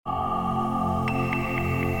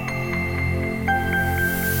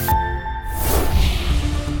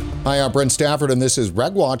Hi, I'm Brent Stafford, and this is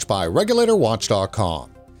RegWatch by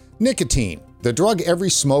RegulatorWatch.com. Nicotine, the drug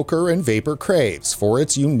every smoker and vapor craves for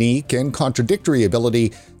its unique and contradictory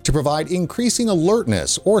ability to provide increasing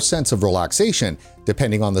alertness or sense of relaxation,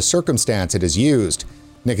 depending on the circumstance it is used.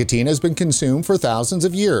 Nicotine has been consumed for thousands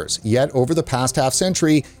of years, yet over the past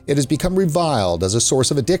half-century, it has become reviled as a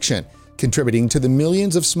source of addiction, contributing to the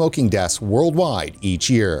millions of smoking deaths worldwide each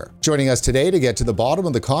year. Joining us today to get to the bottom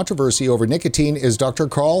of the controversy over nicotine is Dr.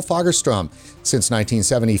 Carl Fagerström. Since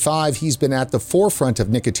 1975, he's been at the forefront of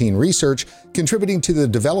nicotine research, contributing to the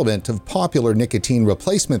development of popular nicotine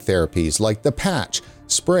replacement therapies like the patch,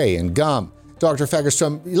 spray, and gum. Dr.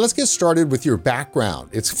 Fagerström, let's get started with your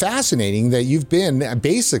background. It's fascinating that you've been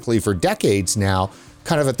basically for decades now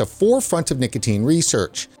kind of at the forefront of nicotine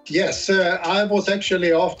research. Yes, I was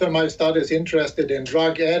actually, after my studies, interested in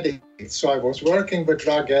drug addicts. So I was working with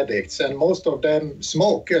drug addicts, and most of them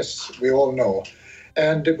smoke, as we all know.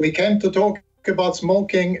 And we came to talk about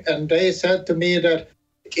smoking, and they said to me that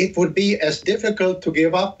it would be as difficult to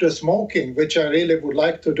give up the smoking, which I really would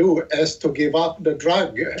like to do, as to give up the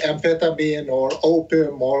drug, amphetamine or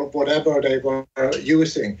opium or whatever they were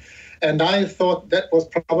using. And I thought that was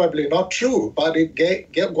probably not true, but it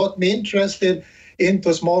got me interested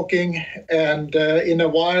into smoking. And in a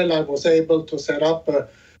while, I was able to set up a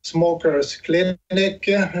smokers clinic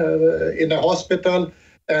in a hospital.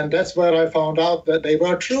 And that's where I found out that they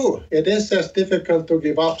were true. It is as difficult to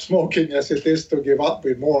give up smoking as it is to give up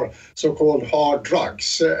with more so-called hard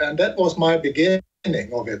drugs. And that was my beginning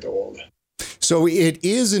of it all. So it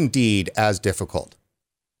is indeed as difficult.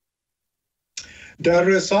 The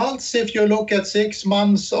results, if you look at 6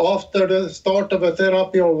 months after the start of a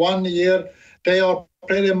therapy or 1 year, they are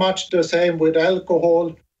pretty much the same with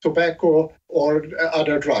alcohol, tobacco, or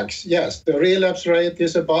other drugs. Yes, the relapse rate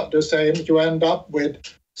is about the same. You end up with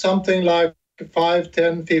something like 5,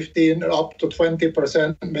 10, 15, up to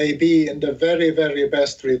 20% maybe in the very, very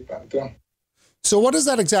best treatment. So what does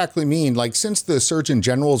that exactly mean? Like, since the Surgeon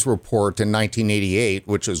General's report in 1988,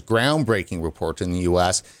 which was a groundbreaking report in the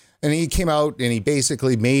U.S., and he came out and he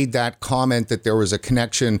basically made that comment that there was a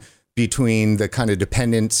connection between the kind of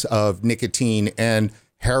dependence of nicotine and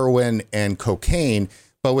heroin and cocaine.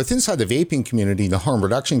 But with inside the vaping community, the harm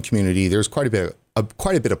reduction community, there's quite a bit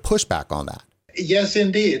of pushback on that. Yes,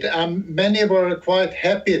 indeed. Many were quite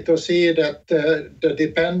happy to see that the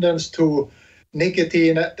dependence to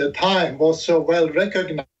nicotine at the time was so well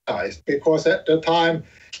recognized, because at the time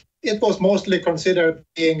it was mostly considered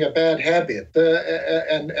being a bad habit,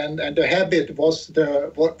 and the habit was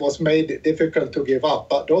what was made it difficult to give up.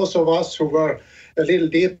 But those of us who were a little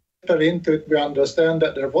deeper into it, we understand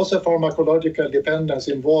that there was a pharmacological dependence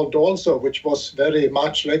involved also, which was very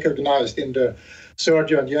much recognized in the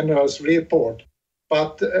Surgeon General's report.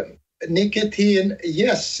 But nicotine,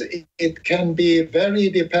 yes, it can be very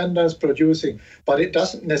dependence producing, but it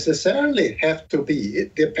doesn't necessarily have to be.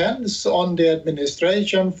 It depends on the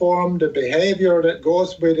administration form, the behavior that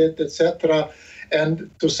goes with it, etc. And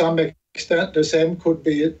to some extent, the same could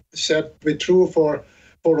be said be true for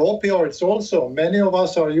opioids also. Many of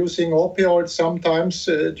us are using opioids sometimes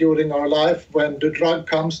during our life. When the drug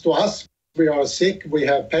comes to us, we are sick, we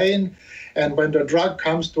have pain. And when the drug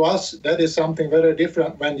comes to us, that is something very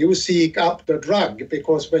different when you seek up the drug,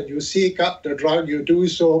 because when you seek up the drug, you do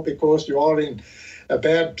so because you are in a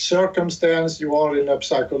bad circumstance, you are in a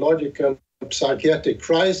psychiatric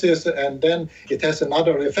crisis, and then it has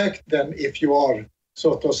another effect than if you are,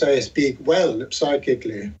 so to say, speak well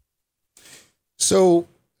psychically. So,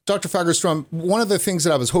 Dr. Fagerström, one of the things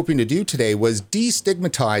that I was hoping to do today was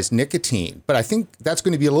destigmatize nicotine, but I think that's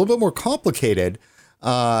going to be a little bit more complicated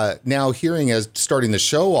now hearing as starting the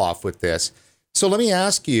show off with this. So let me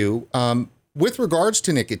ask you, with regards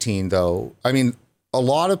to nicotine, though, I mean, a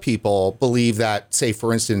lot of people believe that, say,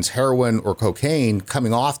 for instance, heroin or cocaine,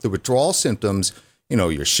 coming off the withdrawal symptoms, you know,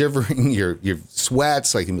 you're shivering, your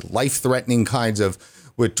sweats, like life-threatening kinds of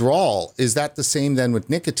withdrawal. Is that the same then with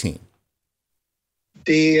nicotine?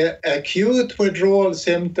 The acute withdrawal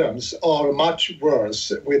symptoms are much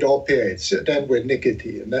worse with opiates than with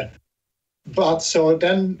nicotine. But so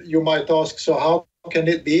then you might ask, so how can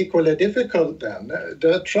it be equally difficult then?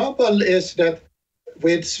 The trouble is that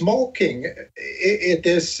with smoking, it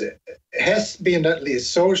has been at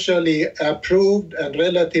least socially approved and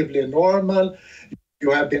relatively normal. You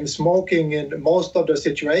have been smoking in most of the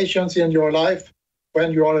situations in your life.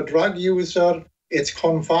 When you are a drug user, it's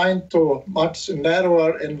confined to much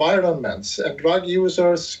narrower environments. And drug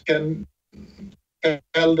users can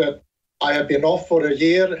tell that I have been off for a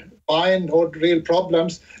year, fine, no real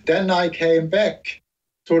problems. Then I came back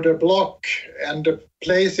to the block and the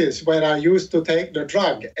places where I used to take the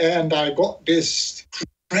drug, and I got this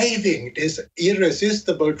craving, this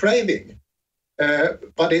irresistible craving.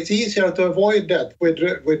 But it's easier to avoid that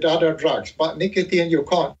with other drugs. But nicotine, you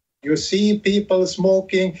can't. You see people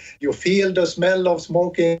smoking, you feel the smell of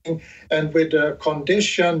smoking, and with the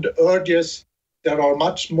conditioned urges, there are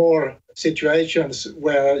much more situations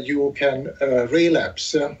where you can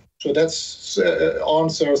relapse. So that's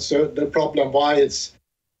answers the problem why it's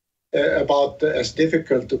about as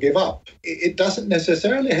difficult to give up. It doesn't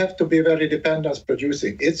necessarily have to be very dependence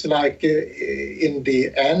producing. It's like in the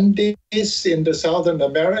Andes, in the Southern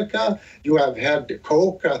America, you have had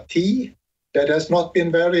coca tea that has not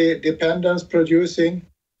been very dependence producing.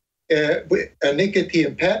 A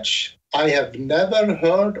nicotine patch, I have never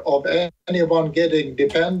heard of anyone getting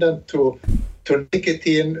dependent to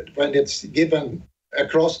nicotine when it's given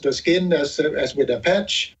across the skin as with a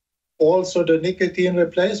patch. Also, the nicotine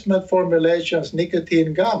replacement formulations,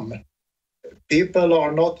 nicotine gum, people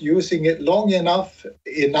are not using it long enough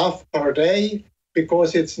per day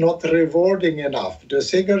because it's not rewarding enough. The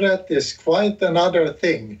cigarette is quite another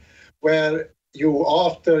thing where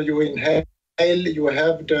after you inhale, you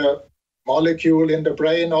have the molecule in the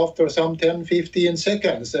brain after some 10, 15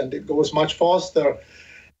 seconds, and it goes much faster.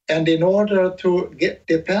 And in order to get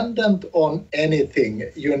dependent on anything,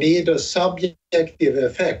 you need a subjective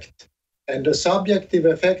effect. And the subjective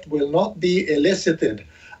effect will not be elicited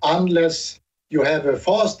unless you have a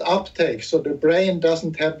fast uptake, so the brain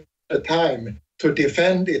doesn't have the time to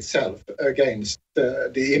defend itself against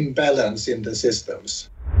the imbalance in the systems.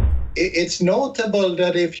 It's notable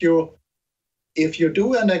that if you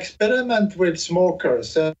do an experiment with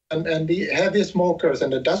smokers and the heavy smokers,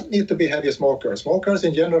 and it doesn't need to be heavy smokers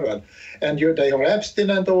in general, and they are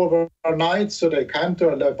abstinent overnight, so they come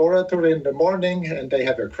to a laboratory in the morning and they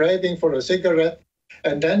have a craving for a cigarette,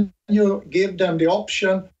 and then you give them the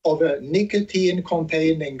option of a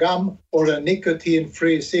nicotine-containing gum or a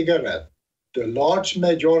nicotine-free cigarette. The large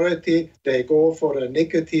majority, they go for a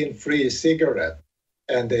nicotine-free cigarette.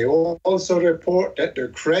 And they also report that the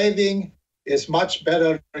craving is much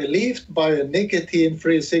better relieved by a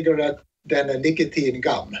nicotine-free cigarette than a nicotine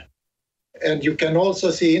gum. And you can also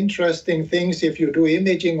see interesting things if you do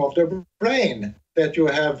imaging of the brain, that you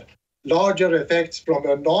have larger effects from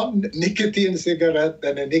a non-nicotine cigarette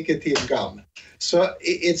than a nicotine gum. So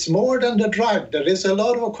it's more than the drug. There is a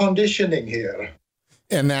lot of conditioning here.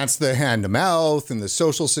 And that's the hand to mouth and the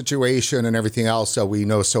social situation and everything else that we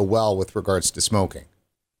know so well with regards to smoking.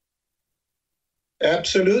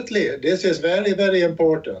 Absolutely. This is very, very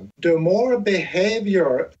important. The more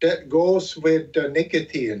behavior that goes with the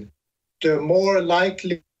nicotine, the more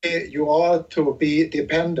likely you are to be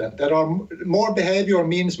dependent. There are more behavior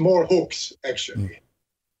means more hooks, actually.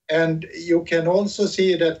 And you can also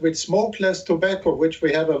see that with smokeless tobacco, which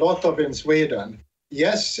we have a lot of in Sweden,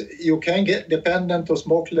 yes, you can get dependent to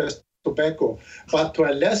smokeless tobacco, but to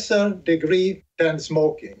a lesser degree than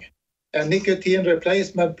smoking. And nicotine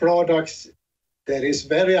replacement products, that is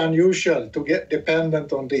very unusual to get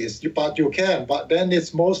dependent on these, but you can. But then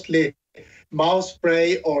it's mostly mouth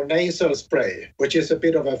spray or nasal spray, which is a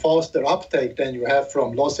bit of a faster uptake than you have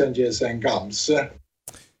from lozenges and gums.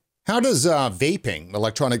 How does vaping,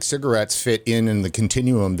 electronic cigarettes, fit in the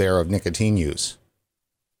continuum there of nicotine use?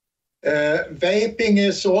 Vaping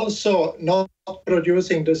is also not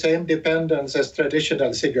producing the same dependence as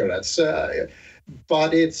traditional cigarettes,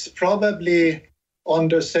 but it's probably on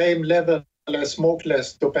the same level as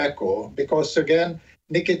smokeless tobacco, because again,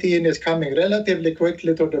 nicotine is coming relatively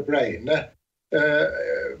quickly to the brain,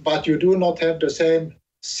 but you do not have the same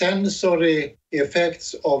sensory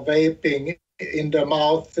effects of vaping in the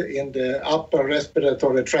mouth, in the upper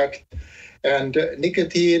respiratory tract. And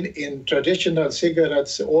nicotine in traditional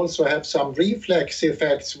cigarettes also have some reflex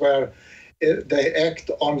effects where they act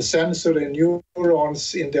on sensory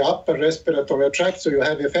neurons in the upper respiratory tract. So you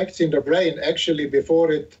have effects in the brain actually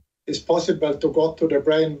before it is possible to go to the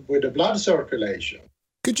brain with the blood circulation.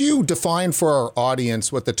 Could you define for our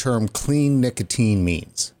audience what the term clean nicotine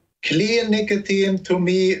means? Clean nicotine to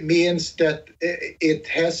me means that it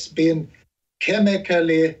has been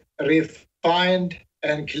chemically refined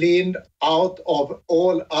and cleaned out of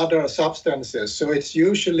all other substances. So it's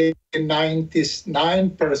usually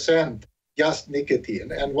 99% just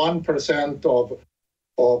nicotine and 1% of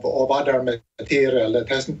other material that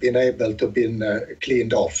hasn't been able to be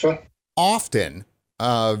cleaned off. Often,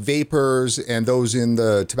 vapors and those in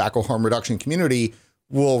the tobacco harm reduction community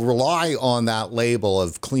will rely on that label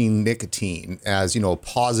of clean nicotine as, a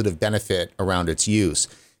positive benefit around its use.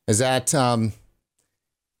 Is that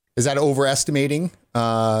overestimating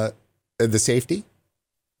the safety?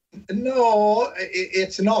 No,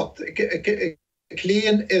 it's not.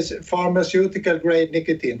 Clean is pharmaceutical grade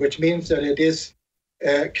nicotine, which means that it is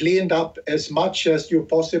cleaned up as much as you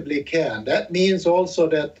possibly can. That means also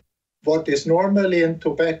that what is normally in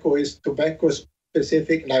tobacco is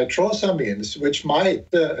tobacco-specific nitrosamines, which might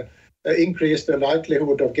increase the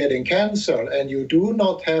likelihood of getting cancer, and you do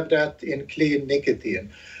not have that in clean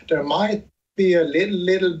nicotine. There might be a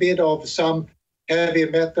little bit of some heavy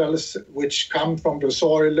metals which come from the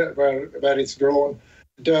soil where it's grown.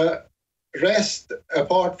 The rest,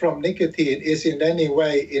 apart from nicotine, is in any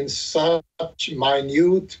way in such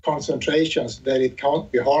minute concentrations that it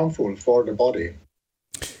can't be harmful for the body.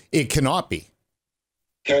 It cannot be.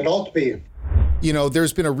 Cannot be. You know,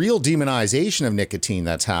 there's been a real demonization of nicotine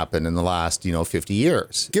that's happened in the last, 50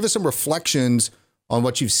 years. Give us some reflections on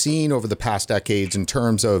what you've seen over the past decades in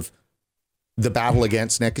terms of the battle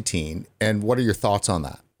against nicotine, and what are your thoughts on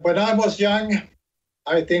that? When I was young,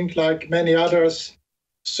 I think like many others,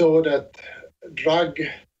 saw that drugs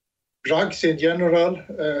in general,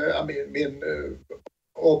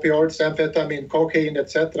 opioids, amphetamine, cocaine,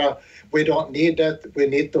 etc. We don't need that. We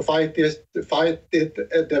need to fight it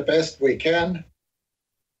the best we can.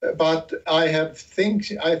 But I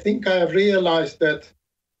think I have realized that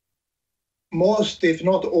most, if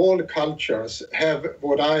not all, cultures have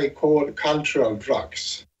what I call cultural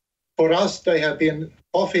drugs. For us, they have been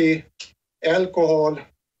coffee, alcohol,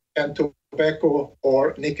 and tobacco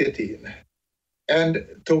or nicotine. And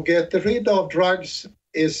to get rid of drugs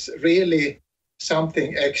is really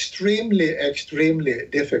something extremely, extremely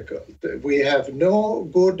difficult. We have no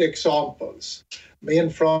good examples.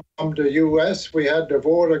 From the US, we had the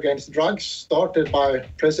war against drugs started by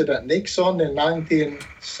President Nixon in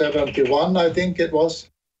 1971, I think it was.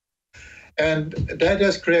 And that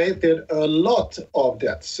has created a lot of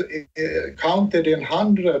deaths, counted in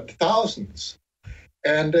hundreds, thousands.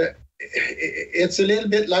 And it's a little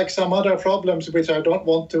bit like some other problems, which I don't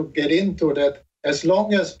want to get into, that as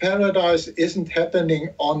long as paradise isn't happening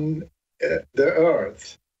on the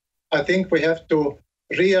earth, I think we have to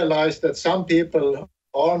realize that some people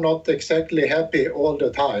are not exactly happy all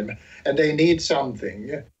the time and they need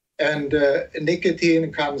something. And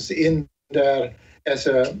nicotine comes in there as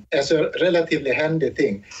a relatively handy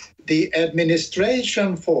thing. The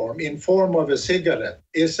administration form in form of a cigarette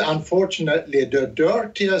is unfortunately the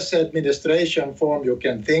dirtiest administration form you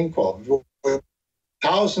can think of, with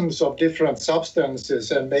thousands of different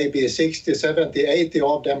substances and maybe 60, 70, 80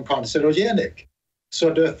 of them carcinogenic.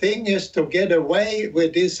 So the thing is to get away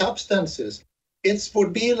with these substances. It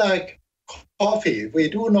would be like coffee. We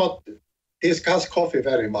do not discuss coffee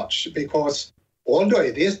very much because although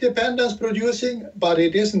it is dependence producing, but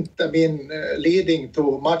it isn't, leading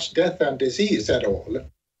to much death and disease at all.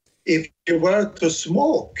 If you were to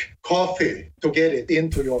smoke coffee to get it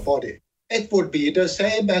into your body, it would be the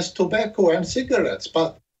same as tobacco and cigarettes,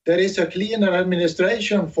 but there is a cleaner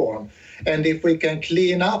administration form. And if we can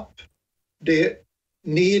clean up the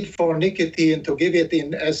need for nicotine to give it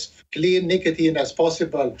in as clean nicotine as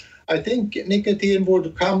possible, I think nicotine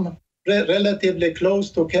would come relatively close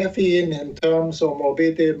to caffeine in terms of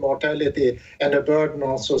morbidity, mortality, and a burden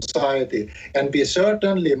on society, and be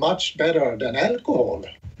certainly much better than alcohol.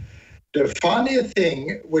 The funny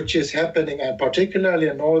thing which is happening, and particularly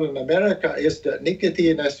in Northern America, is that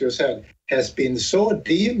nicotine, as you said, has been so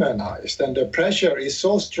demonized, and the pressure is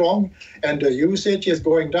so strong, and the usage is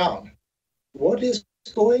going down. What is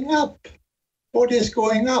going up? What is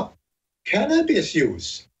going up? Cannabis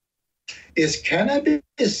use. Is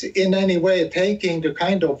cannabis in any way taking the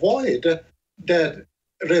kind of void that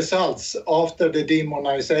results after the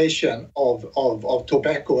demonization of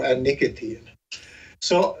tobacco and nicotine?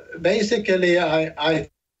 So basically, I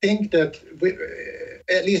think that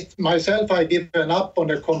at least myself, I've given up on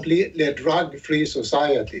a completely drug-free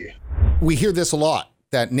society. We hear this a lot,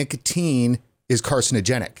 that nicotine is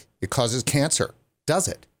carcinogenic. It causes cancer. Does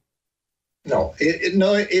it? No,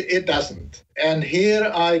 it doesn't. And here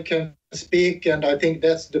I can speak, and I think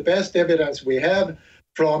that's the best evidence we have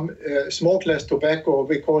from smokeless tobacco.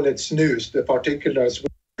 We call it snus, the particular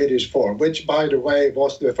Swedish form, which, by the way,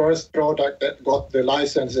 was the first product that got the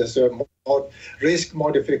license as a risk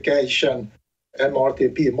modification,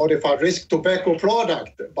 MRTP, modified risk tobacco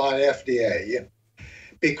product by FDA,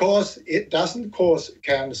 because it doesn't cause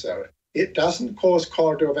cancer. It doesn't cause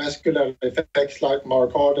cardiovascular effects like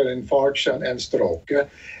myocardial infarction and stroke.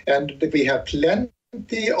 And we have plenty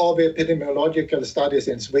of epidemiological studies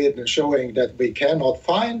in Sweden showing that we cannot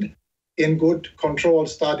find in good control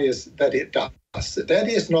studies that it does. That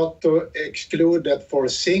is not to exclude that for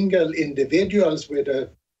single individuals with a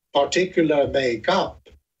particular makeup,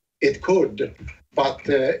 it could, but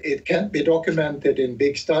it can't be documented in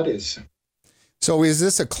big studies. So is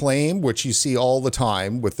this a claim, which you see all the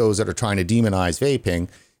time with those that are trying to demonize vaping,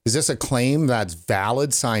 is this a claim that's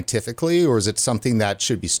valid scientifically, or is it something that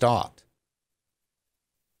should be stopped?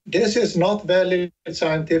 This is not valid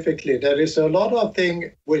scientifically. There is a lot of things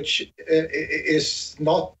which is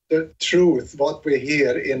not the truth, what we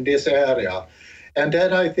hear in this area. And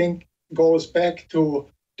that, I think, goes back to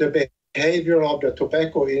the behavior of the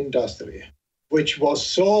tobacco industry, which was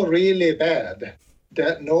so really bad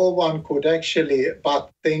that no one could actually but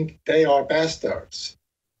think they are bastards.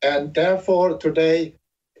 And therefore, today,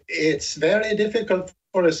 it's very difficult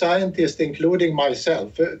for a scientist, including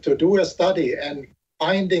myself, to do a study and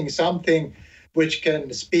finding something which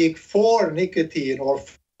can speak for nicotine or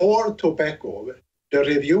for tobacco. The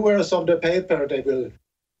reviewers of the paper, they will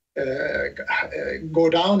go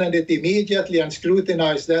down on it immediately and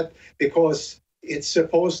scrutinize that because it's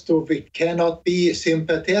supposed to, we cannot be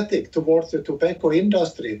sympathetic towards the tobacco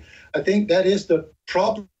industry. I think that is the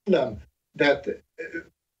problem, that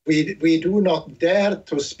we do not dare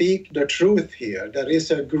to speak the truth here. There is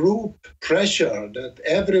a group pressure that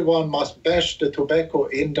everyone must bash the tobacco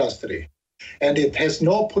industry, and it has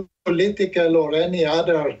no political or any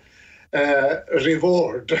other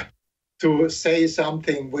reward to say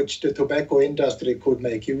something which the tobacco industry could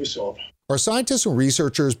make use of. Are scientists and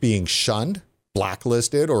researchers being shunned,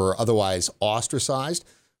 blacklisted, or otherwise ostracized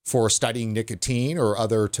for studying nicotine or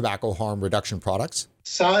other tobacco harm reduction products?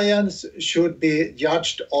 Science should be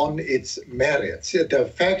judged on its merits.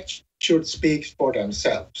 The facts should speak for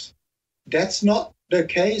themselves. That's not the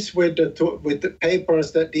case with the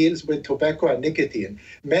papers that deals with tobacco and nicotine.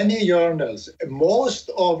 Many journals, most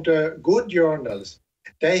of the good journals,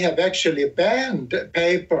 they have actually banned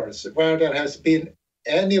papers where there has been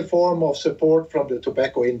any form of support from the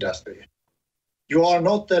tobacco industry. You are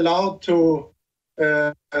not allowed to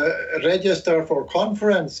register for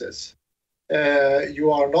conferences.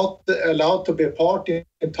 You are not allowed to be part in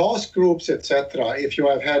task groups, etc., if you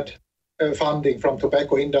have had funding from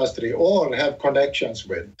tobacco industry or have connections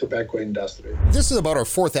with tobacco industry. This is about our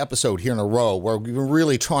fourth episode here in a row where we've been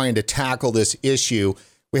really trying to tackle this issue.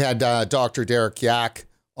 We had Dr. Derek Yak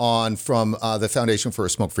on from the Foundation for a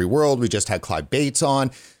Smoke-Free World. We just had Clive Bates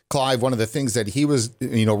on. Clive, one of the things that he was,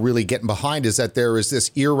 really getting behind is that there is this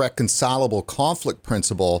irreconcilable conflict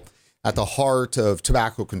principle at the heart of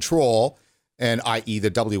tobacco control, and i.e.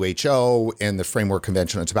 the WHO and the Framework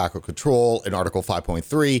Convention on Tobacco Control in Article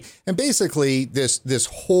 5.3. And basically this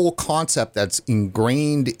whole concept that's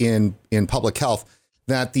ingrained in public health,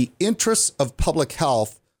 that the interests of public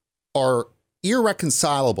health are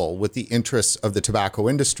irreconcilable with the interests of the tobacco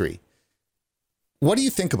industry. What do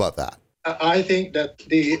you think about that? I think that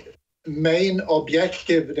the main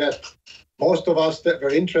objective that most of us that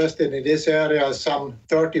were interested in this area some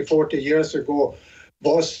 30, 40 years ago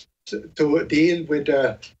was to deal with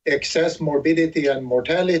the excess morbidity and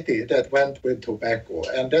mortality that went with tobacco.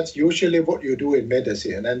 And that's usually what you do in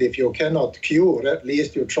medicine. And if you cannot cure, at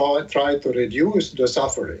least you try to reduce the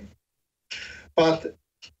suffering. But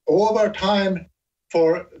over time,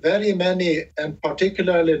 for very many, and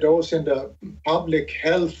particularly those in the public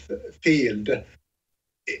health field,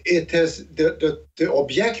 it has the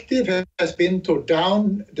objective has been to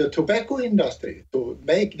down the tobacco industry, to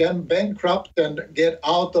make them bankrupt and get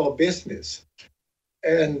out of business.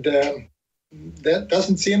 And that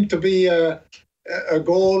doesn't seem to be a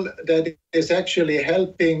goal that is actually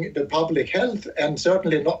helping the public health, and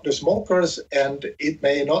certainly not the smokers, and it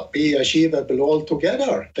may not be achievable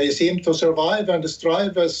altogether. They seem to survive and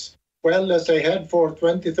strive as well as they had for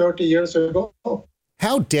 20, 30 years ago.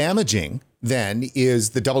 How damaging, then, is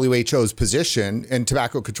the WHO's position and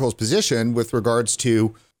tobacco control's position with regards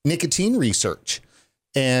to nicotine research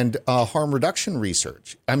and harm reduction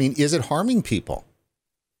research? I mean, is it harming people?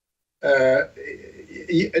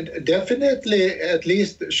 Definitely, at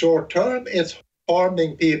least short term, it's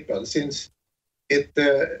harming people, since it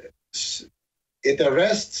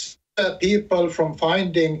arrests people from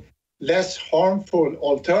finding less harmful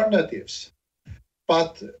alternatives.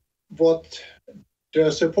 But what the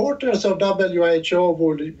supporters of WHO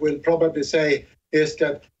will probably say is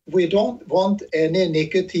that we don't want any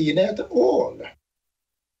nicotine at all.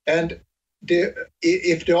 And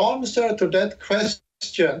if the answer to that question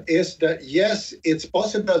is that yes, it's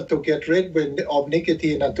possible to get rid of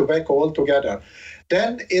nicotine and tobacco altogether,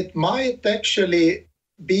 then it might actually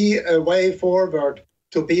be a way forward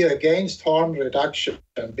to be against harm reduction.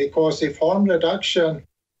 Because if harm reduction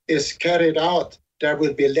is carried out, there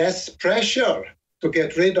will be less pressure to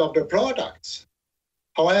get rid of the products.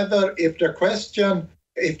 However, if the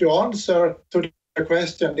answer to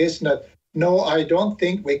question is that, no, I don't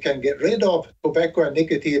think we can get rid of tobacco and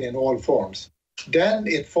nicotine in all forms. Then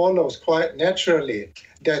it follows quite naturally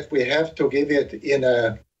that we have to give it in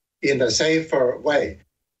a safer way.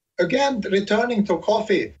 Again, returning to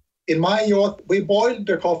coffee, in my youth, we boiled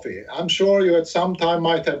the coffee. I'm sure you at some time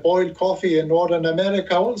might have boiled coffee in Northern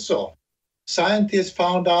America also. Scientists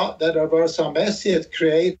found out that there were some acids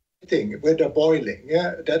creating with the boiling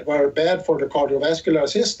that were bad for the cardiovascular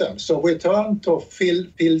system. So we turned to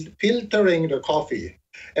filtering the coffee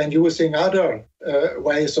and using other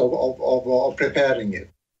ways of preparing it.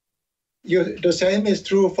 The same is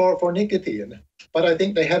true for nicotine, but I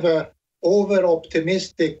think they have a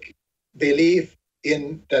over-optimistic belief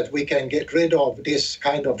in that we can get rid of this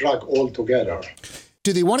kind of drug altogether.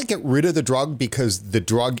 Do they want to get rid of the drug because the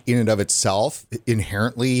drug in and of itself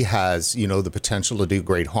inherently has, the potential to do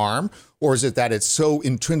great harm? Or is it that it's so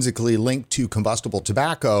intrinsically linked to combustible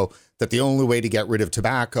tobacco that the only way to get rid of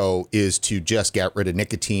tobacco is to just get rid of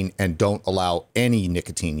nicotine and don't allow any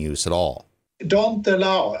nicotine use at all? Don't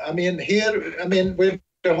allow. With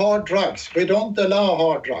the hard drugs, we don't allow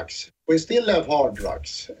hard drugs. We still have hard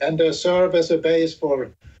drugs, and they serve as a base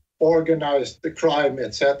for organized crime,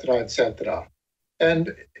 etc., etc.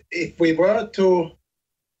 And if we were to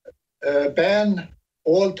ban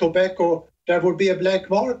all tobacco, there would be a black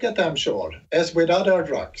market, I'm sure, as with other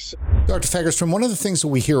drugs. Dr. Fagerstrom, one of the things that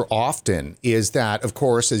we hear often is that, of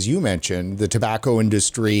course, as you mentioned, the tobacco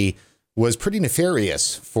industry was pretty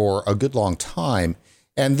nefarious for a good long time.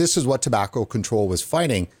 And this is what tobacco control was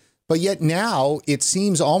fighting. But yet now it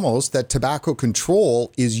seems almost that tobacco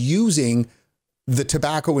control is using the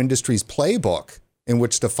tobacco industry's playbook in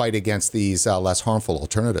which to fight against these less harmful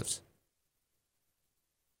alternatives.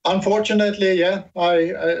 Unfortunately, yeah,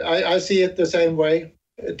 I see it the same way.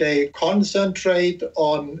 They concentrate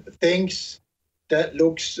on things that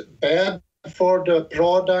looks bad for the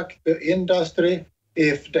product, the industry.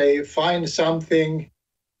 If they find something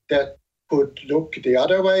that could look the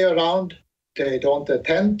other way around, they don't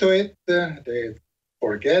attend to it, they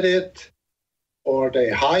forget it, or they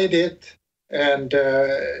hide it. And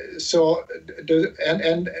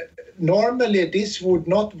normally this would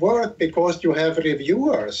not work because you have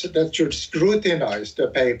reviewers that should scrutinize the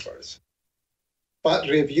papers. But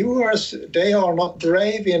reviewers, they are not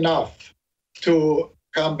brave enough to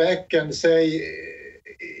come back and say,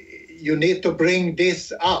 you need to bring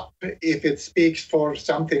this up if it speaks for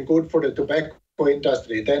something good for the tobacco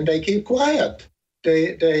industry. Then they keep quiet.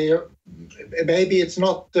 They maybe it's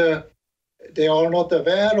not, they are not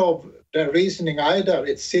aware of their reasoning either.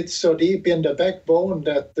 It sits so deep in the backbone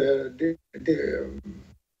that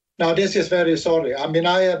now this is very sorry. I mean,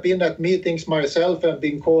 I have been at meetings myself and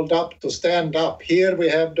been called up to stand up. Here we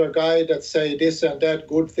have the guy that say this and that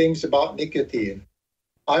good things about nicotine.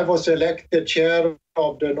 I was elected chair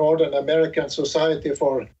of the Northern American Society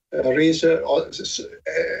for Research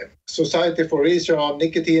on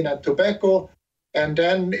Nicotine and Tobacco. And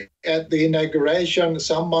then at the inauguration,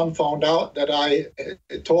 someone found out that I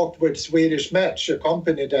talked with Swedish Match, a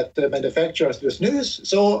company that manufactures the snus,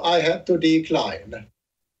 so I had to decline.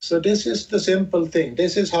 So this is the simple thing.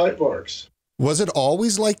 This is how it works. Was it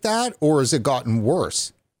always like that, or has it gotten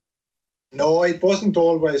worse? No, it wasn't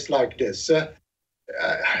always like this.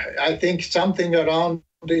 I think something around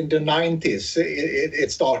in the 90s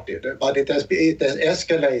it started, but it has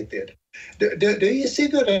escalated. The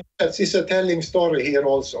e-cigarettes is a telling story here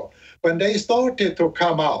also. When they started to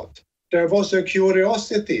come out, there was a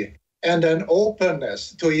curiosity and an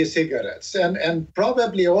openness to e-cigarettes and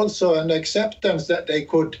probably also an acceptance that they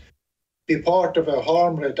could be part of a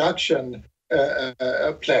harm reduction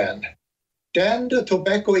plan. Then the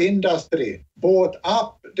tobacco industry bought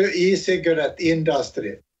up the e-cigarette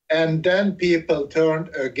industry, and then people turned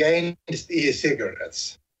against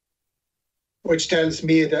e-cigarettes, which tells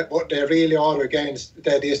me that what they really are against,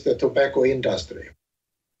 that is the tobacco industry.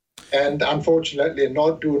 And unfortunately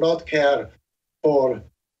do not care for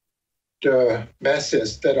the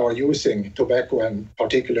masses that are using tobacco and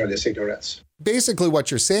particularly cigarettes. Basically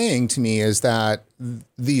what you're saying to me is that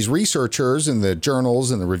these researchers and the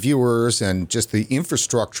journals and the reviewers and just the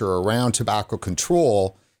infrastructure around tobacco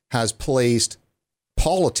control has placed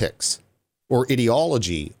politics or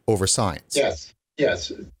ideology over science.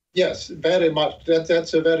 Yes, very much.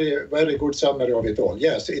 That's a very, very good summary of it all.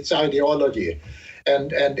 Yes, it's ideology.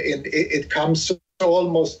 And it comes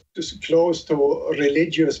almost close to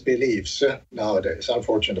religious beliefs nowadays,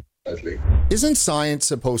 unfortunately. Isn't science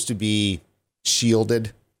supposed to be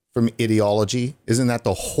shielded from ideology? Isn't that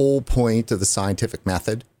the whole point of the scientific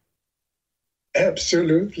method?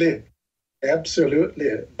 Absolutely.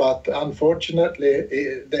 But unfortunately,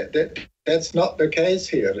 that's not the case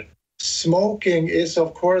here. Smoking is,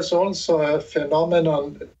 of course, also a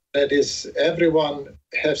phenomenon that is everyone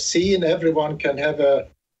has seen, everyone can have an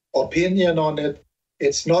opinion on it.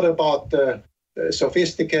 It's not about the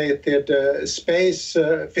sophisticated space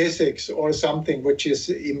physics or something which is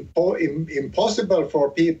impossible for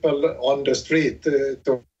people on the street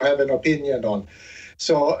to have an opinion on.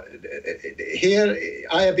 So here,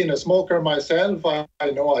 I have been a smoker myself. I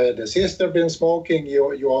know I had a sister been smoking.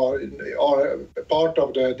 You are part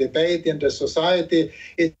of the debate in the society.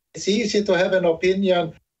 It's easy to have an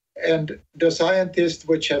opinion, and the scientists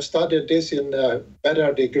which have studied this in a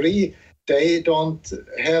better degree, they don't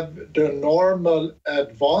have the normal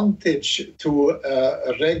advantage to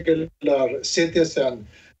a regular citizen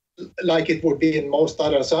like it would be in most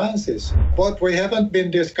other sciences. What we haven't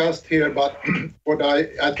been discussed here, but what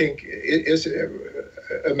I think is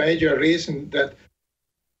a major reason that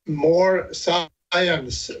more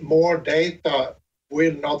science, more data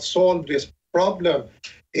will not solve this problem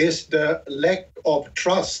is the lack of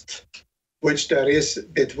trust which there is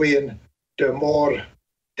between the more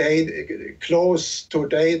close to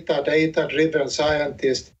data-driven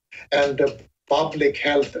scientists and the public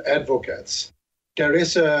health advocates. There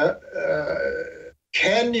is a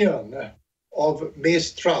canyon of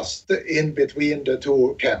mistrust in between the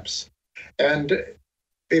two camps. And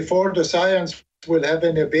before the science will have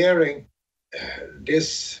any bearing,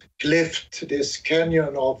 this cliff, this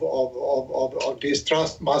canyon of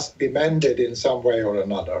distrust must be mended in some way or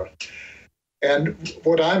another. And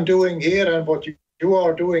what I'm doing here and what you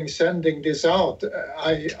are doing, sending this out,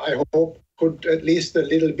 I hope could at least a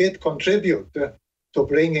little bit contribute to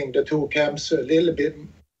bringing the two camps a little bit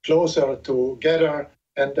closer together,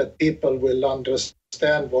 and that people will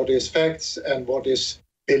understand what is facts and what is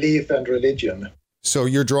belief and religion. So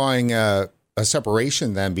you're drawing a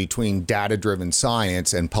separation then between data-driven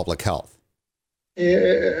science and public health?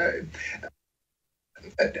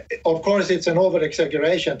 Of course, it's an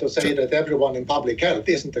over-exaggeration to say that everyone in public health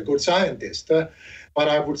isn't a good scientist, but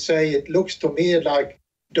I would say it looks to me like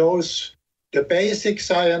the basic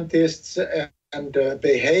scientists and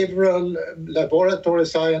behavioral laboratory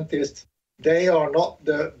scientists, they are not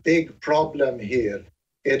the big problem here.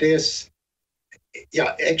 It is,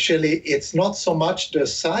 actually, it's not so much the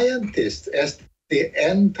scientists as the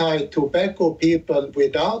anti-tobacco people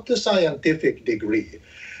without a scientific degree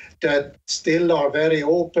that still are very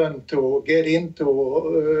open to get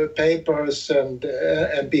into papers and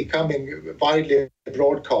becoming widely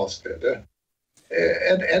broadcasted.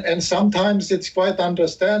 And sometimes it's quite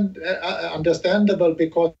understandable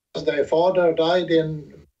because their father died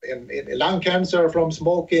in lung cancer from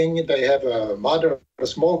smoking. They have a mother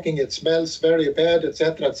smoking. It smells very bad,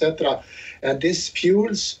 etc., etc. And this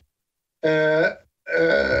fuels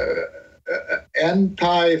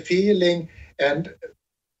anti-feeling. And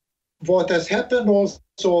what has happened also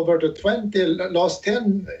over the last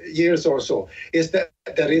 10 years or so is that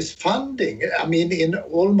there is funding. I mean, in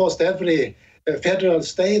almost every federal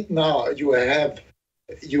state now, you have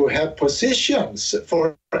positions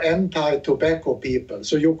for anti-tobacco people,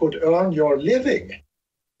 so you could earn your living.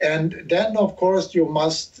 And then, of course, you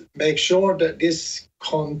must make sure that this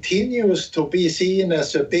continues to be seen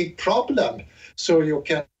as a big problem, so you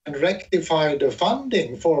can rectify the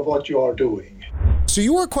funding for what you are doing. So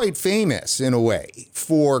you are quite famous, in a way,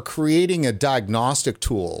 for creating a diagnostic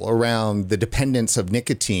tool around the dependence of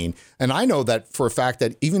nicotine. And I know that for a fact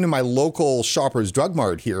that even in my local Shoppers Drug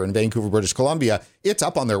Mart here in Vancouver, British Columbia, it's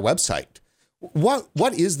up on their website.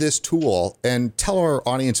 What is this tool? And tell our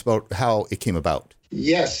audience about how it came about.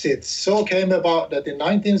 Yes, it so came about that in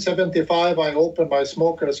 1975, I opened my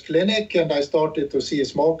smokers clinic and I started to see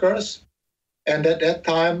smokers. And at that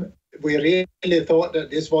time, we really thought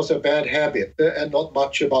that this was a bad habit and not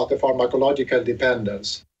much about the pharmacological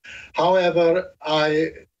dependence. However,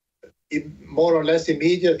 I more or less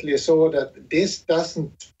immediately saw that this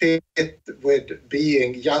doesn't fit with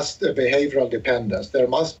being just a behavioral dependence. There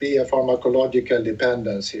must be a pharmacological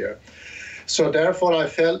dependence here. So therefore, I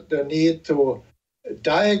felt the need to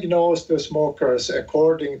diagnose the smokers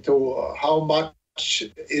according to how much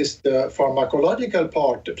is the pharmacological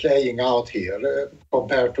part playing out here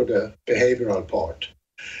compared to the behavioral part.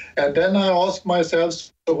 And then I asked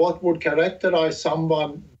myself, so what would characterize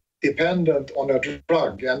someone dependent on a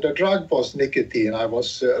drug? And the drug was nicotine. I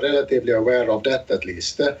was relatively aware of that at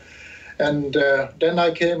least. And then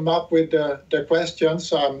I came up with the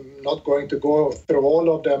questions. I'm not going to go through all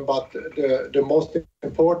of them, but the most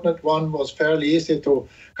important one was fairly easy to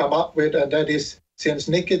come up with, and that is, since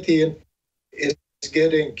nicotine is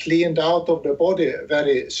getting cleaned out of the body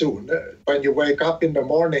very soon. When you wake up in the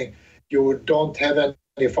morning, you don't have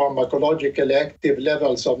pharmacologically active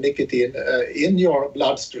levels of nicotine in your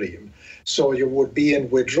bloodstream. So you would be in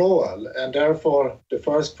withdrawal. And therefore, the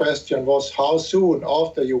first question was, how soon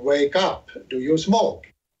after you wake up do you smoke?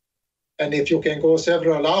 And if you can go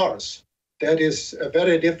several hours, that is a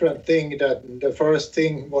very different thing than the first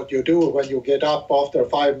thing what you do when you get up after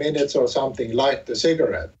 5 minutes or something, light the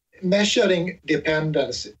cigarette. Measuring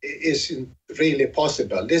dependence isn't really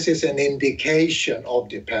possible. This is an indication of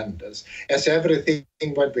dependence. As everything,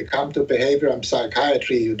 when we come to behavior and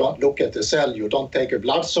psychiatry, you don't look at the cell, you don't take a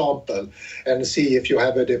blood sample and see if you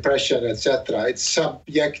have a depression, etc. It's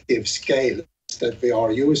subjective scales that we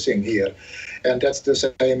are using here. And that's the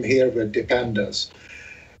same here with dependence.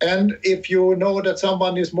 And if you know that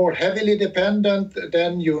someone is more heavily dependent,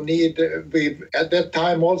 then you need, at that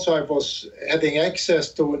time also I was having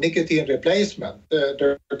access to nicotine replacement.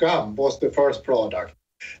 The gum was the first product.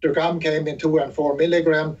 The gum came in 2 and 4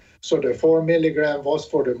 milligram, so the 4 milligram was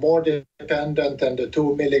for the more dependent and the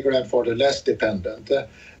 2 milligram for the less dependent.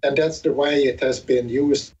 And that's the way it has been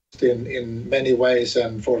used in many ways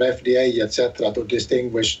and for FDA, etc., to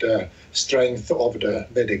distinguish the strength of the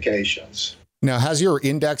medications. Now, has your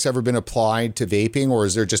index ever been applied to vaping, or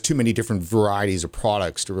is there just too many different varieties of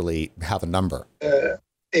products to really have a number?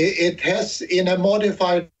 It has in a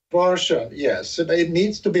modified version, yes. It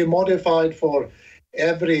needs to be modified for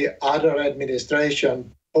every other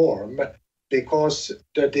administration form because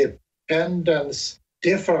the dependence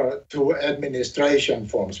differ to administration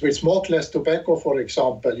forms. With smokeless tobacco, for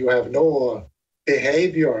example, you have no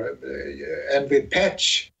behavior, and with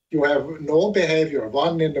patch, you have no behavior,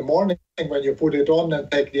 one in the morning when you put it on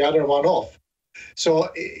and take the other one off. So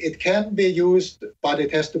it can be used, but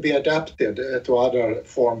it has to be adapted to other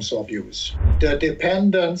forms of use. The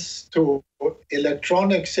dependence to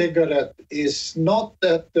electronic cigarette is not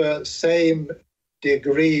at the same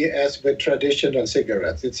degree as with traditional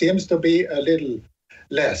cigarettes. It seems to be a little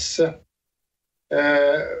less.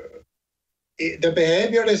 The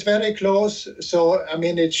behavior is very close, so I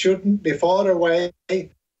mean it shouldn't be far away.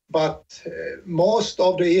 But most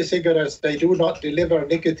of the e-cigarettes, they do not deliver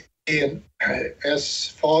nicotine as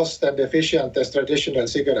fast and efficient as traditional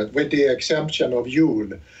cigarette, with the exception of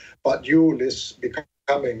Juul. But Juul is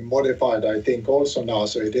becoming modified, I think, also now,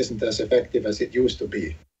 so it isn't as effective as it used to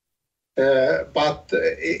be. But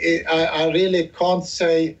I really can't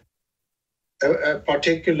say a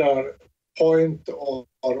particular point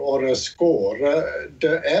or a score.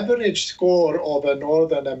 The average score of a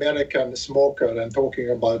Northern American smoker, and talking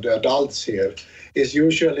about the adults here, is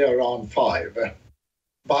usually around 5.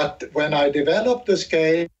 But when I developed the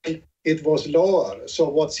scale, it was lower. So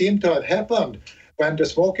what seemed to have happened when the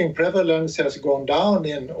smoking prevalence has gone down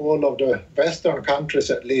in all of the Western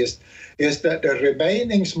countries at least, is that the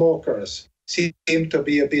remaining smokers seem to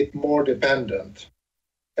be a bit more dependent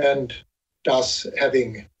and thus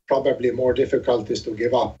having probably more difficulties to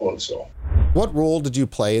give up also. What role did you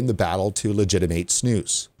play in the battle to legitimate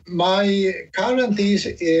snus? My current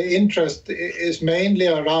interest is mainly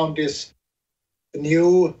around this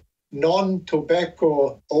new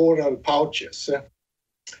non-tobacco oral pouches.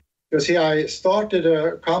 You see, I started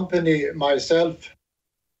a company myself,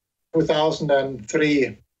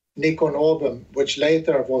 2003, Niconovum, which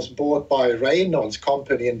later was bought by Reynolds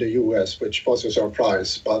Company in the US, which was a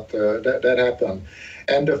surprise, but that happened.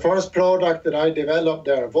 And the first product that I developed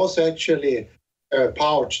there was actually a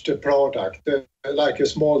pouched product, like a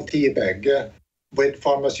small tea bag with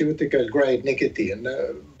pharmaceutical grade nicotine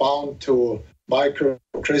bound to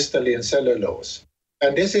microcrystalline cellulose.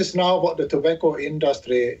 And this is now what the tobacco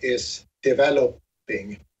industry is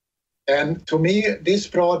developing. And to me, these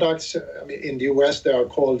products, I mean, in the US, they are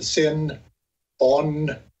called Zyn,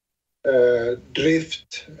 On,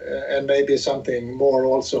 Drift, and maybe something more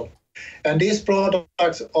also. And these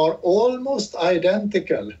products are almost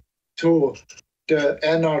identical to the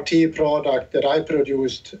NRT product that I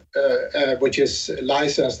produced, which is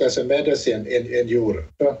licensed as a medicine in Europe.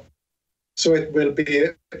 So it will be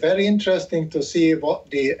very interesting to see what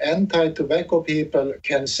the anti-tobacco people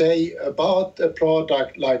can say about a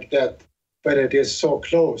product like that, when it is so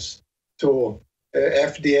close to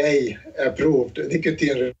FDA-approved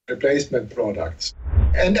nicotine replacement products.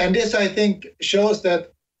 And this, I think, shows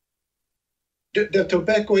that the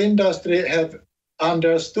tobacco industry have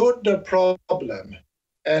understood the problem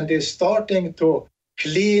and is starting to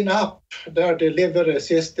clean up their delivery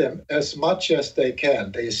system as much as they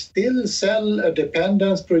can. They still sell a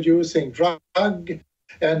dependence-producing drug, and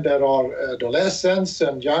there are adolescents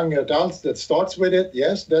and young adults that starts with it.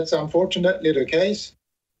 Yes, that's unfortunately the case.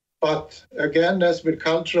 But again, as with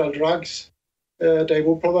cultural drugs, they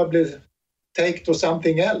will probably take to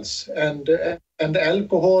something else. And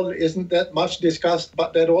alcohol isn't that much discussed,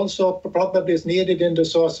 but that also probably is needed in the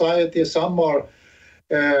society. Some are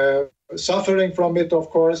suffering from it, of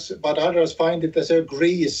course, but others find it as a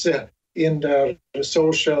grease in their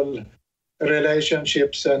social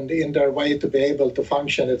relationships and in their way to be able to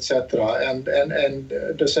function, etc. And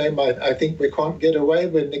the same, I think we can't get away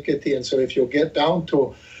with nicotine. So if you get down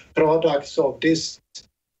to products of this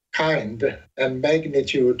kind and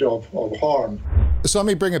magnitude of harm. So let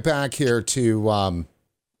me bring it back here to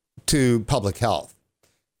public health.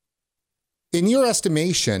 In your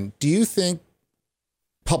estimation, do you think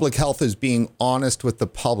public health is being honest with the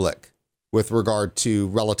public with regard to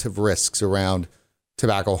relative risks around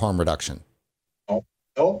tobacco harm reduction?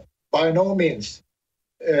 No, by no means.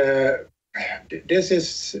 This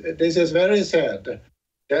is very sad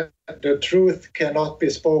that the truth cannot be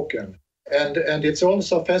spoken. And it's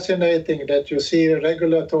also fascinating that you see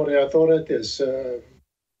regulatory authorities,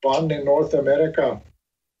 one in North America,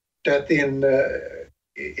 that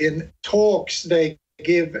in talks they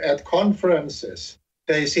give at conferences,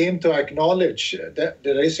 they seem to acknowledge that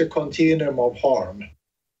there is a continuum of harm.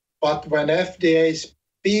 But when FDA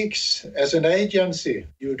speaks as an agency,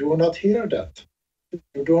 you do not hear that.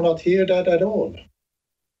 You do not hear that at all.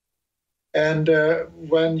 And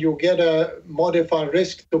when you get a modified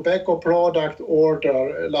risk tobacco product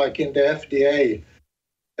order, like in the FDA,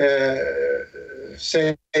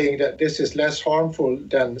 saying that this is less harmful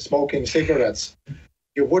than smoking cigarettes,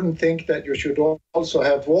 you wouldn't think that you should also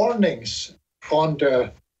have warnings on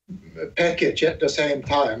the package at the same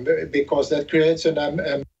time, because that creates an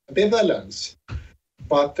ambivalence.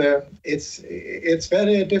 But it's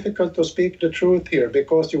very difficult to speak the truth here,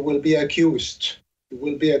 because you will be accused. You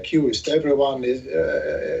will be accused. Everyone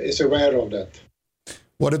is aware of that.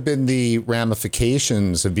 What have been the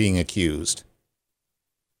ramifications of being accused?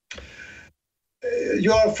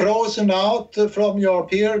 You are frozen out from your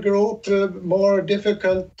peer group, more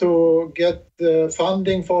difficult to get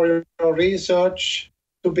funding for your research,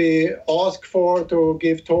 to be asked for, to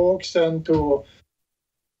give talks, and to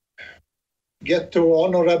get to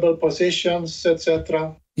honorable positions,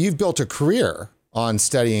 etc. You've built a career on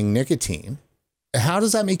studying nicotine. How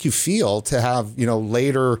does that make you feel to have,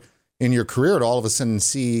 later in your career to all of a sudden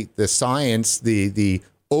see the science, the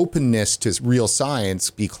openness to real science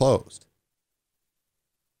be closed?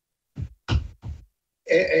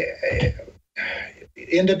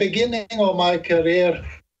 In the beginning of my career,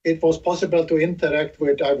 it was possible to interact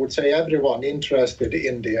with, I would say, everyone interested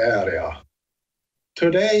in the area.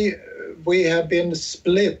 Today, we have been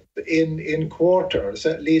split in quarters,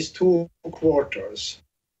 at least 2 quarters,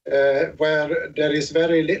 where there is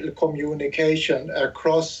very little communication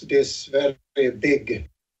across this very big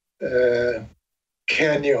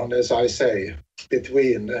canyon, as I say,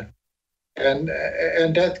 between. And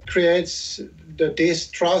that creates the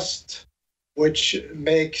distrust, which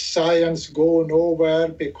makes science go nowhere,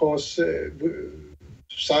 because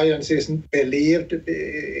science isn't believed.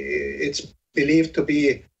 It's believed to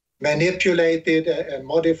be manipulated and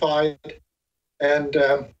modified. And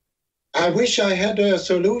I wish I had a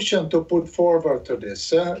solution to put forward to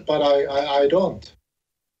this, but I don't.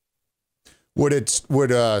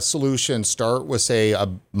 Would a solution start with, say, a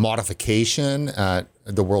modification at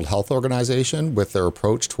the World Health Organization with their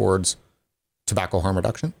approach towards tobacco harm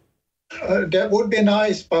reduction? That would be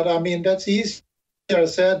nice, but I mean, that's easier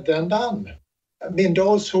said than done. I mean,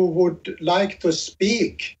 those who would like to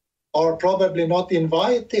speak are probably not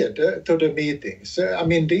invited to the meetings. I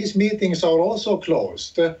mean, these meetings are also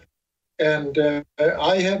closed. And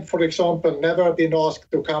I have, for example, never been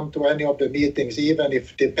asked to come to any of the meetings, even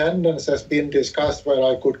if dependence has been discussed, where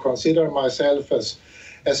I could consider myself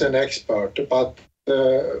as an expert. But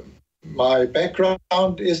my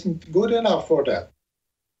background isn't good enough for that.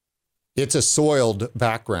 It's a soiled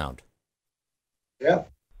background. Yeah.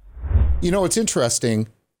 It's interesting.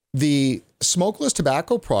 The smokeless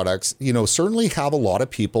tobacco products, certainly have a lot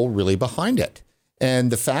of people really behind it.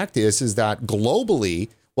 And the fact is that globally,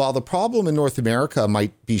 while the problem in North America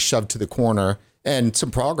might be shoved to the corner, and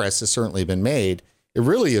some progress has certainly been made, it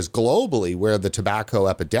really is globally where the tobacco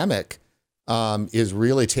epidemic is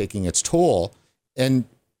really taking its toll. And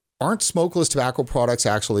aren't smokeless tobacco products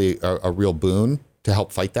actually a real boon to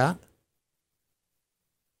help fight that?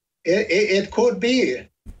 It could be,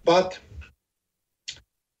 but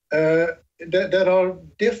there are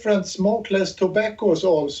different smokeless tobaccos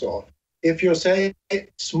also. If you say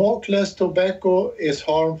smokeless tobacco is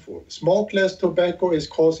harmful, smokeless tobacco is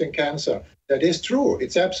causing cancer, that is true.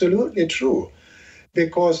 It's absolutely true,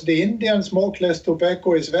 because the Indian smokeless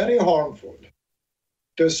tobacco is very harmful.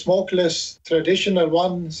 the smokeless traditional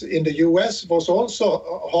ones in the US was also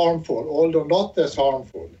harmful, although not as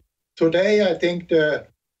harmful. Today, I think the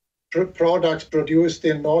products produced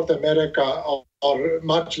in North America are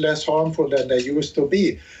much less harmful than they used to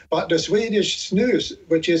be. But the Swedish snus,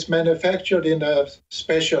 which is manufactured in a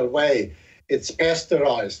special way, it's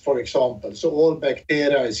pasteurized, for example, so all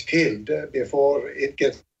bacteria is killed before it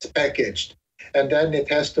gets packaged. And then it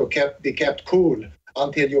has to be kept cool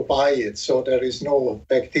until you buy it, so there is no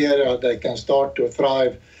bacteria that can start to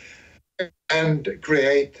thrive and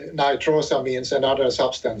create nitrosamines and other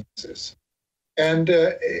substances. And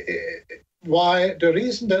why the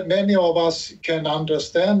reason that many of us can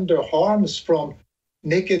understand the harms from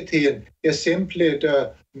nicotine is simply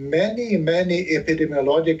the many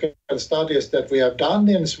epidemiological studies that we have done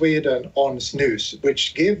in Sweden on snus,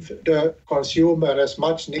 which give the consumer as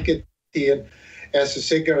much nicotine as a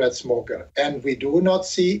cigarette smoker. And we do not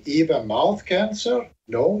see even mouth cancer.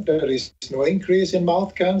 No, there is no increase in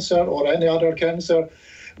mouth cancer or any other cancer.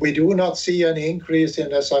 We do not see any increase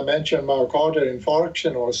in, as I mentioned, myocardial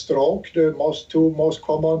infarction or stroke, the two most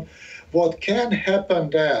common. What can happen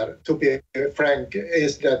there, to be frank,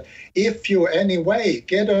 is that if you anyway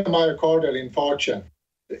get a myocardial infarction,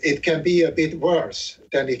 it can be a bit worse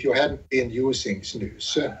than if you hadn't been using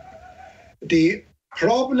snus. The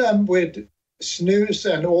problem with snus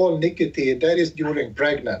and all nicotine, that is during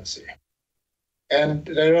pregnancy. And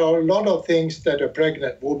there are a lot of things that a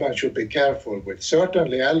pregnant woman should be careful with,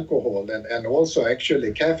 certainly alcohol and also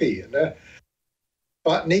actually caffeine.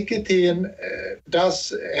 But nicotine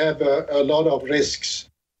does have a lot of risks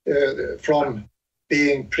from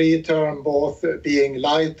being preterm, both being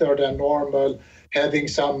lighter than normal, having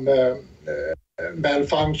some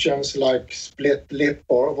malfunctions like split lip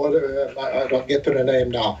or whatever, I don't get to the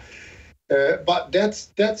name now. But that's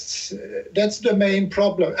the main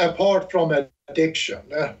problem, apart from addiction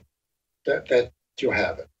that you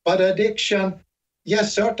have. But addiction,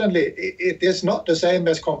 yes, certainly it is not the same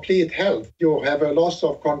as complete health. You have a loss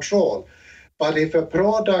of control. But if a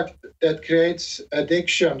product that creates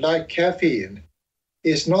addiction, like caffeine,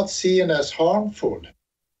 is not seen as harmful,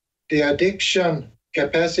 the addiction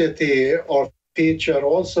capacity or feature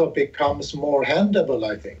also becomes more handleable,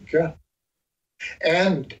 I think.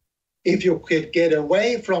 And if you could get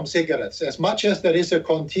away from cigarettes, as much as there is a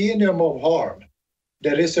continuum of harm,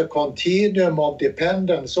 there is a continuum of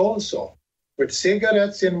dependence also, with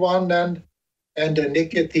cigarettes in one end and the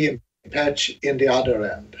nicotine patch in the other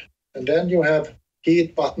end. And then you have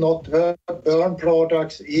heat but not burn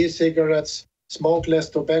products, e-cigarettes, smokeless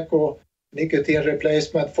tobacco, nicotine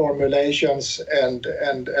replacement formulations, and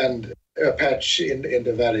a patch in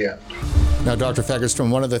the very end. Now, Dr. Fagerström,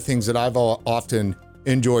 one of the things that I've often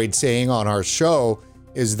enjoyed saying on our show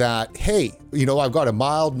is that, hey, I've got a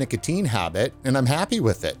mild nicotine habit and I'm happy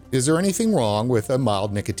with it. Is there anything wrong with a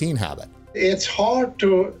mild nicotine habit? It's hard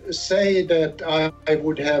to say that I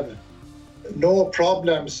would have no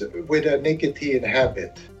problems with a nicotine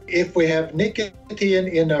habit. If we have nicotine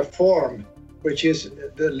in a form which is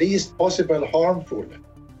the least possible harmful,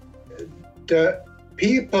 the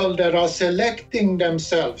people that are selecting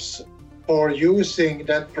themselves for using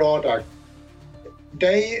that product,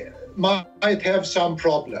 they might have some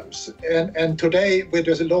problems. And today, with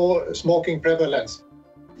the low smoking prevalence,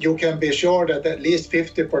 you can be sure that at least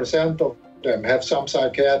 50% of them have some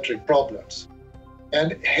psychiatric problems.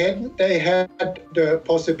 And hadn't they had the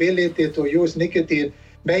possibility to use nicotine,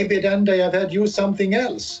 maybe then they have had used something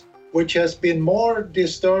else, which has been more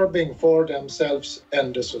disturbing for themselves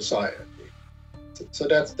and the society. So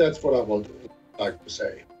that's what I would like to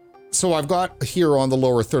say. So I've got here on the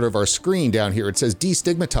lower third of our screen down here, it says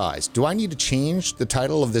destigmatized. Do I need to change the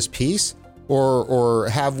title of this piece or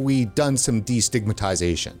have we done some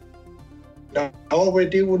destigmatization? No, we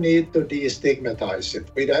do need to destigmatize it.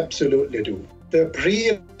 We absolutely do. The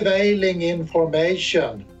prevailing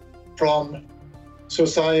information from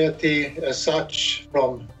society as such,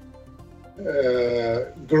 from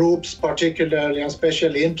groups particularly and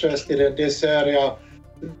especially interested in this area,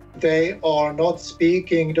 they are not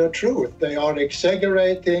speaking the truth. They are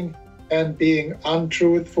exaggerating and being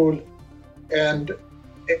untruthful. And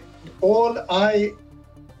all I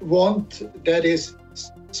want, that is,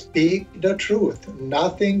 speak the truth,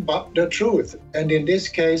 nothing but the truth. And in this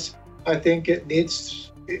case, I think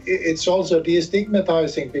it's also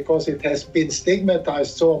destigmatizing because it has been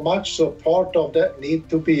stigmatized so much, so part of that need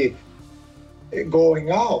to be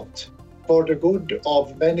going out for the good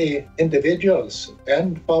of many individuals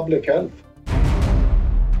and public health.